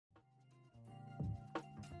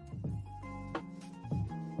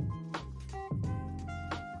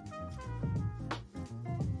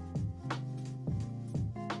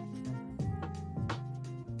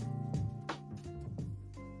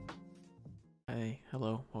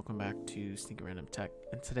Hello, welcome back to Sneaky Random Tech,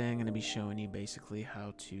 and today I'm going to be showing you basically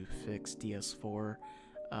how to fix DS4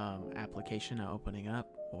 application not opening up,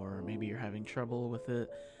 or maybe you're having trouble with it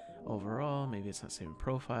overall. Maybe it's not saving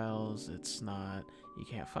profiles, you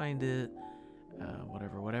can't find it,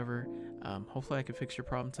 whatever. Hopefully I can fix your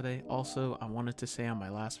problem today. Also, I wanted to say on my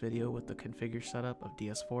last video with the configure setup of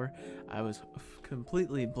DS4, I was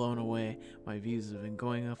completely blown away. My views have been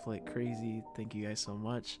going up like crazy. Thank you guys so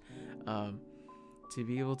much. To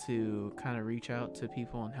be able to kind of reach out to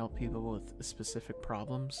people and help people with specific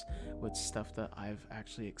problems with stuff that I've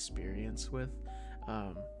actually experienced with,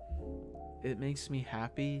 it makes me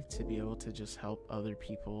happy to be able to just help other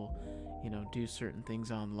people, do certain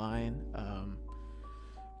things online.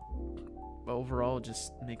 Overall,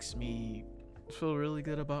 just makes me feel really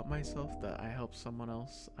good about myself that I help someone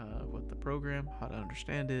else with the program, how to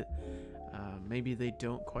understand it. Maybe they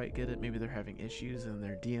don't quite get it, maybe they're having issues and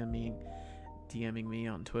they're DMing me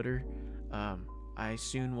on Twitter. I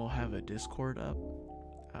soon will have a Discord up.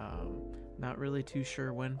 Not really too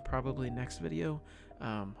sure when, probably next video.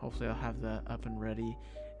 Hopefully I'll have that up and ready.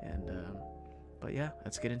 And but yeah,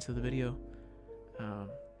 let's get into the video.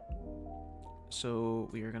 So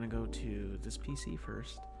we are gonna go to this PC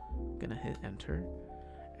first. Gonna hit enter,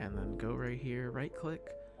 and then go right here, right click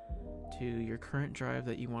to your current drive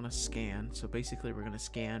that you want to scan. So basically we're gonna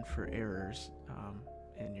scan for errors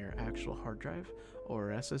in your actual hard drive or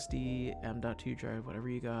SSD, M.2 drive, whatever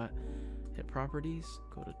you got. Hit properties,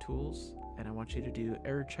 go to tools, and I want you to do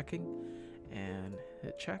error checking and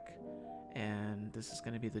hit check. And this is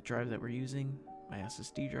going to be the drive that we're using, my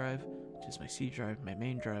SSD drive, which is my C drive, my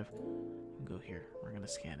main drive. And go here, we're going to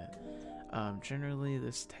scan it. Generally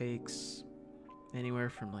this takes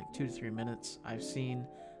anywhere from like 2 to 3 minutes. I've seen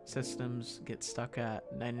systems get stuck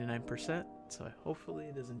at 99%, so hopefully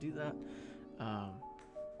it doesn't do that.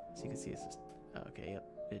 So you can see it's just, okay, yep,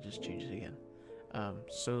 it just changed it again.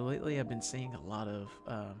 So lately I've been seeing a lot of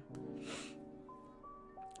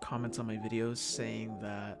comments on my videos saying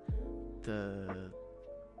that the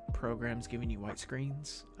program's giving you white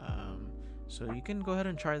screens. So you can go ahead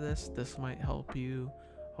and try this. This might help you,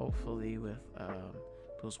 hopefully, with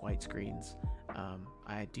those white screens.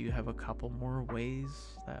 I do have a couple more ways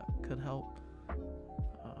that could help.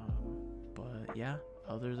 But yeah,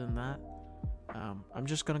 other than that, I'm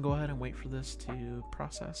just going to go ahead and wait for this to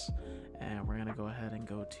process, and we're going to go ahead and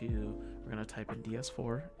we're going to type in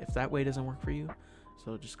DS4 if that way doesn't work for you.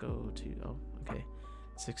 So just go to, oh, okay,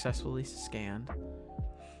 successfully scanned,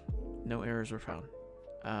 no errors were found.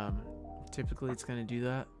 Typically it's going to do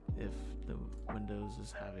that if the Windows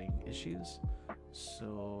is having issues.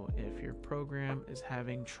 So if your program is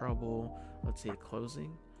having trouble, let's say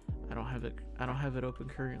closing, I don't have it open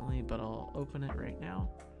currently, but I'll open it right now.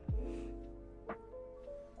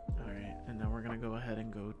 Alright, and now we're gonna go ahead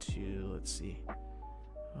and go to, let's see,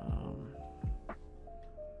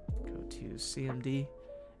 go to CMD,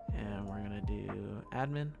 and we're gonna do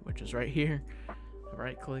admin, which is right here.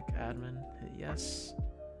 Right click admin, hit yes.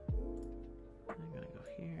 I'm gonna go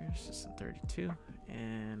here, system 32,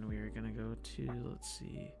 and we're gonna go to, let's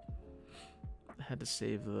see, I had to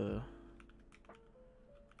save the,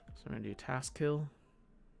 so I'm gonna do taskkill,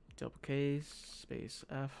 double K, space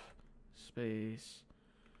F, space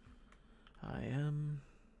I don't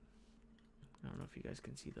know if you guys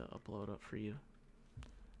can see the upload up for you.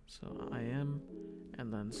 So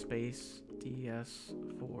and then space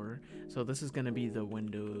DS4. So this is going to be the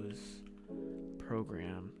Windows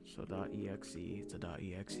program. So .exe, it's a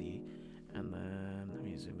 .exe. And then let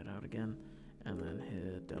me zoom it out again. And then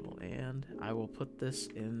hit double and. I will put this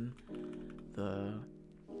in the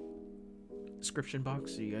description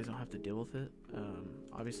box so you guys don't have to deal with it.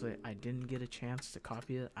 Obviously I didn't get a chance to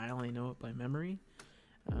copy it. I only know it by memory,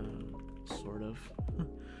 sort of.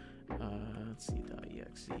 Let's see,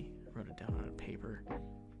 .exe, wrote it down on a paper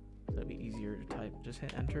so that'd be easier to type. Just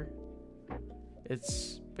hit enter.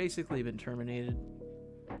 It's basically been terminated.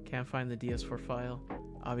 Can't find the DS4 file,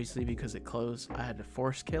 obviously, because it closed. I had to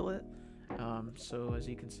force kill it. So as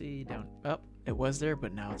you can see down up, it was there,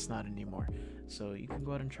 but now it's not anymore. So you can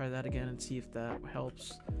go ahead and try that again and see if that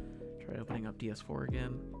helps. Try opening up DS4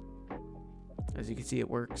 again. As you can see, it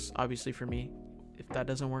works, obviously, for me. If that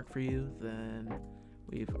doesn't work for you, then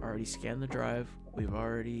we've already scanned the drive. We've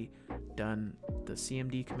already done the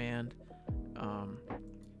CMD command.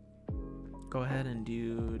 Go ahead and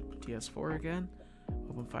do DS4 again.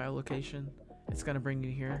 Open file location. It's going to bring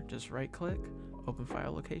you here. Just right click, open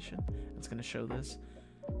file location. It's going to show this.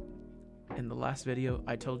 In the last video,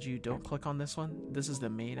 I told you don't click on this one. This is the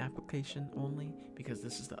main application only, because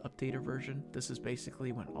this is the updated version. This is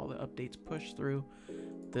basically when all the updates push through.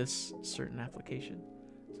 this certain application.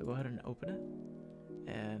 So go ahead and open it,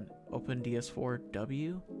 and open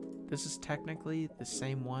DS4W. This is technically the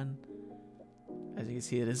same one. As you can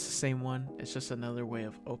see, it is the same one. It's just another way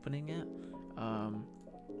of opening it. Go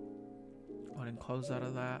ahead and close out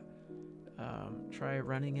of that. Try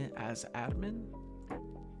running it as admin.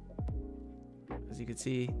 As you can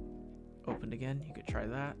see, opened again. You could try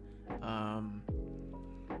that.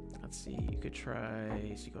 Let's see, you could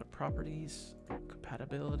try, so you go to properties,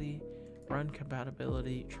 compatibility, run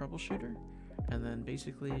compatibility troubleshooter, and then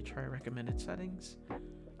basically try recommended settings.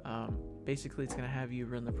 Basically it's going to have you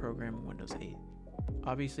run the program in Windows 8.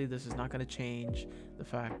 Obviously this is not going to change the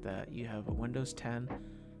fact that you have a Windows 10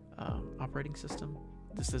 operating system.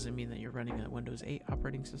 This doesn't mean that you're running a Windows 8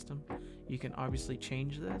 operating system. You can obviously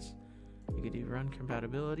change this. You could do run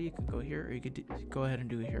compatibility, you can go here, or you could go ahead and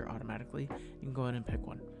do it here automatically. You can go ahead and pick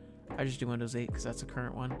one. I just do Windows 8 because that's the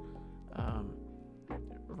current one.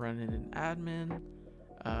 Run in an admin,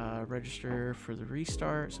 register for the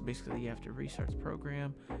restart. So basically you have to restart the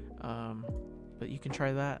program. But you can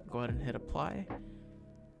try that. Go ahead and hit apply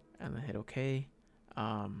and then hit OK.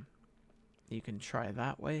 You can try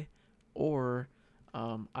that way, or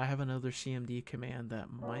I have another CMD command that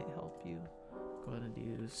might help you. Go ahead and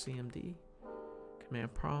do CMD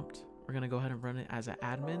command prompt. We're gonna go ahead and run it as an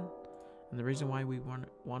admin, and the reason why we want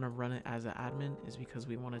to run it as an admin is because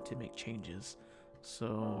we wanted to make changes.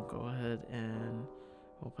 So go ahead and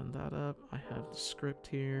open that up. I have the script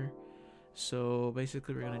here. So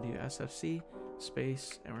basically we're gonna do SFC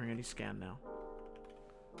space, and we're gonna do scan now.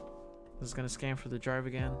 This is gonna scan for the drive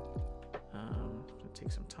again. It'll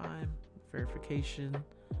take some time. Verification.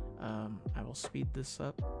 I will speed this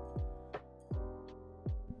up.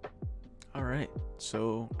 Alright,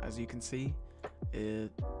 so as you can see,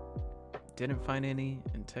 it didn't find any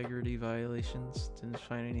integrity violations, didn't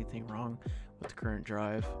find anything wrong with the current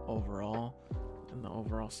drive overall in the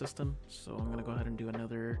overall system. So I'm gonna go ahead and do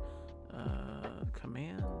another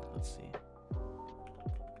command. Let's see.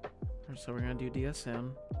 So we're gonna do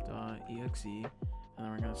DSM.exe, and then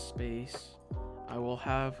we're gonna space. I will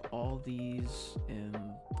have all these in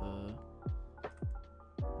the,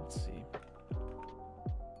 let's see,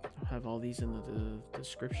 I'll have all these in the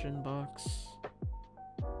description box.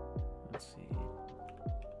 Let's see,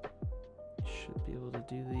 should be able to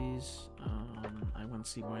do these. I wouldn't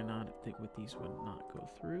see why not. I think with these would not go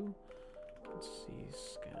through. Let's see,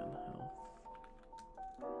 Scanhealth.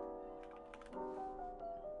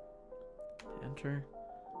 Enter.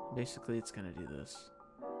 Basically it's gonna do this.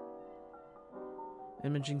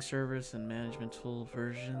 Imaging service and management tool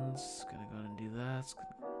versions. Gonna go ahead and do that.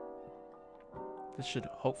 This should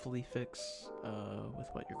hopefully fix with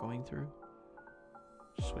what you're going through.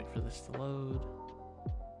 Just wait for this to load.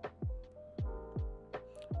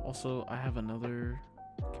 Also, I have another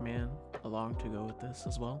command along to go with this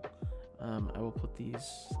as well. I will put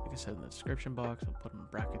these, like I said, in the description box. I'll put them in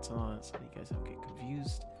brackets on it so that you guys don't get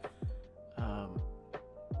confused.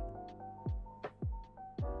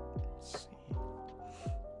 Let's see.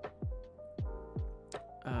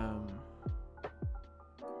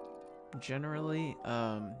 Generally,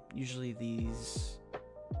 usually these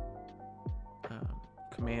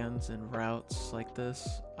commands and routes like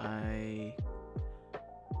this, I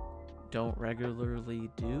don't regularly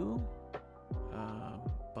do,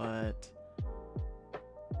 but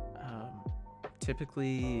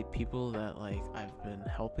typically people that like I've been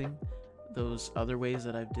helping, those other ways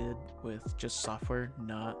that I've did with just software,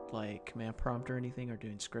 not like command prompt or anything or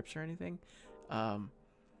doing scripts or anything,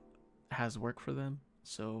 has worked for them.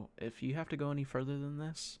 So if you have to go any further than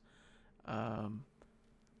this,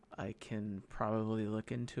 I can probably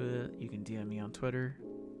look into it. You can DM me on Twitter,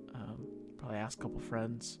 probably ask a couple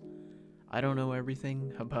friends. I don't know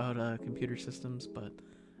everything about computer systems, but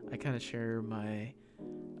I kind of share my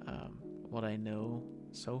what I know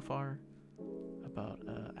so far about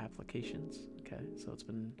applications. Okay, so it's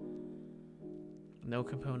been no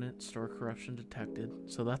component store corruption detected,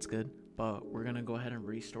 so that's good. But we're gonna go ahead and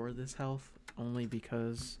restore this health only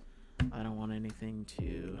because I don't want anything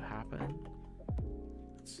to happen.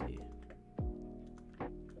 Let's see.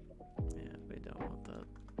 Yeah, we don't want that.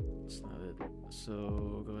 That's not it.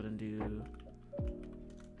 So go ahead and do.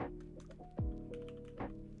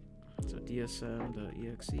 So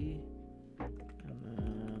DSM.exe, and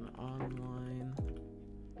then online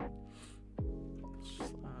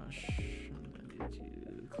slash, and then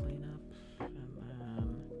do cleanup, and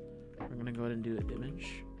then we're gonna go ahead and do an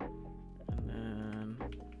image, and then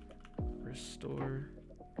restore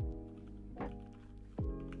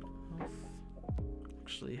health.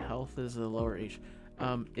 Actually, health is a lower H.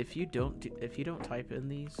 If you don't type in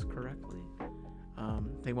these correctly,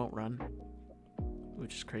 they won't run,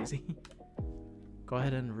 which is crazy. Go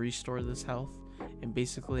ahead and restore this health, and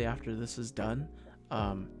basically after this is done,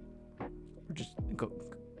 just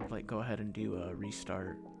go ahead and do a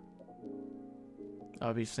restart.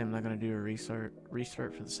 Obviously, I'm not gonna do a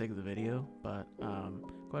restart for the sake of the video, but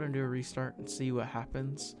go ahead and do a restart and see what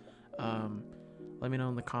happens. Let me know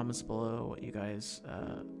in the comments below what you guys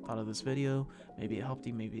thought of this video. Maybe it helped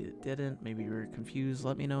you, maybe it didn't, maybe you were confused.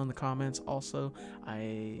 Let me know in the comments. Also,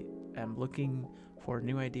 I am looking for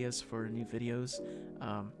new ideas for new videos.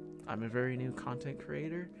 I'm a very new content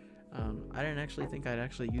creator. I didn't actually think I'd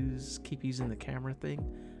actually keep using the camera thing.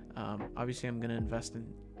 Obviously, I'm gonna invest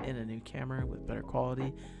in a new camera with better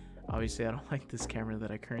quality. Obviously, I don't like this camera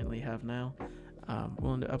that I currently have now.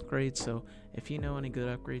 Willing to upgrade, so if you know any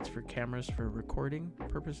good upgrades for cameras for recording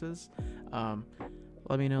purposes,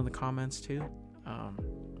 let me know in the comments too.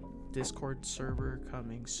 Discord server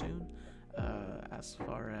coming soon. As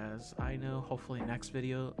far as I know, hopefully next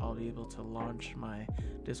video I'll be able to launch my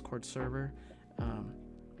Discord server,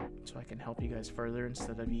 so I can help you guys further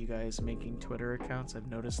instead of you guys making Twitter accounts. I've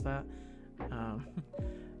noticed that,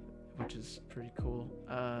 which is pretty cool.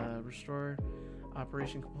 Restore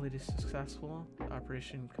operation completed successfully.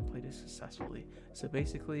 So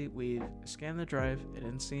basically, we've scanned the drive, it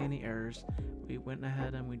didn't see any errors. We went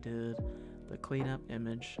ahead and we did the cleanup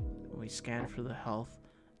image, we scanned for the health,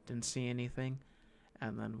 didn't see anything,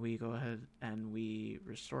 and then we go ahead and we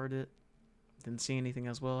restored it, didn't see anything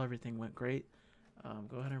as well. Everything went great.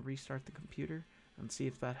 Go ahead and restart the computer and see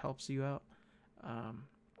if that helps you out.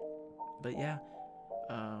 But yeah,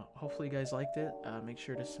 hopefully you guys liked it. Make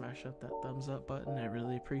sure to smash up that thumbs up button. I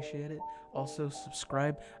really appreciate it. Also,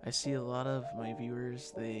 subscribe. I see a lot of my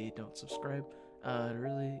viewers, they don't subscribe. I'd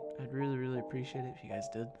really appreciate it if you guys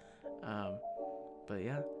did. But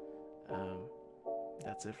yeah,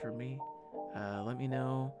 that's it for me. Let me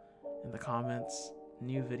know in the comments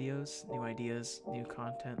new videos, new ideas, new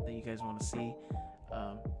content that you guys want to see.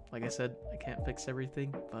 Like I said, I can't fix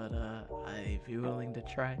everything, but I'd be willing to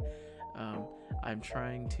try. I'm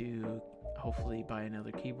trying to hopefully buy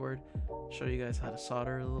another keyboard, show you guys how to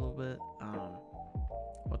solder a little bit,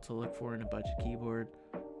 what to look for in a budget keyboard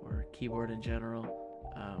or keyboard in general.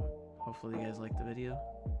 Hopefully you guys like the video.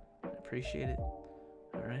 I appreciate it.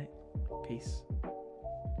 Alright, peace.